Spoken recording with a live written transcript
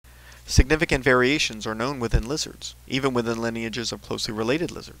Significant variations are known within lizards, even within lineages of closely related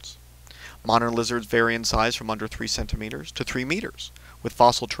lizards. Modern lizards vary in size from under 3 centimeters to 3 meters, with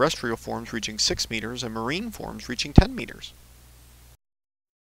fossil terrestrial forms reaching 6 meters and marine forms reaching 10 meters.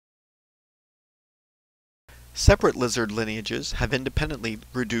 Separate lizard lineages have independently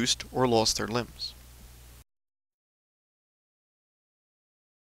reduced or lost their limbs.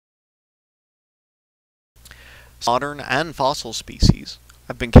 Modern and fossil species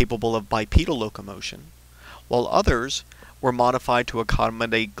have been capable of bipedal locomotion, while others were modified to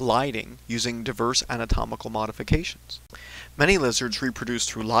accommodate gliding using diverse anatomical modifications. Many lizards reproduce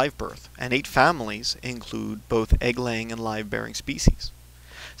through live birth, and 8 families include both egg-laying and live-bearing species.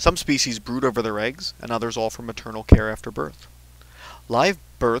 Some species brood over their eggs, and others offer maternal care after birth. Live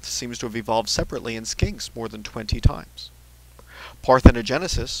birth seems to have evolved separately in skinks more than 20 times.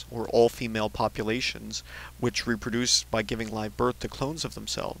 Parthenogenesis, or all-female populations which reproduce by giving live birth to clones of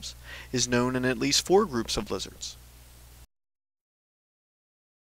themselves, is known in at least 4 groups of lizards.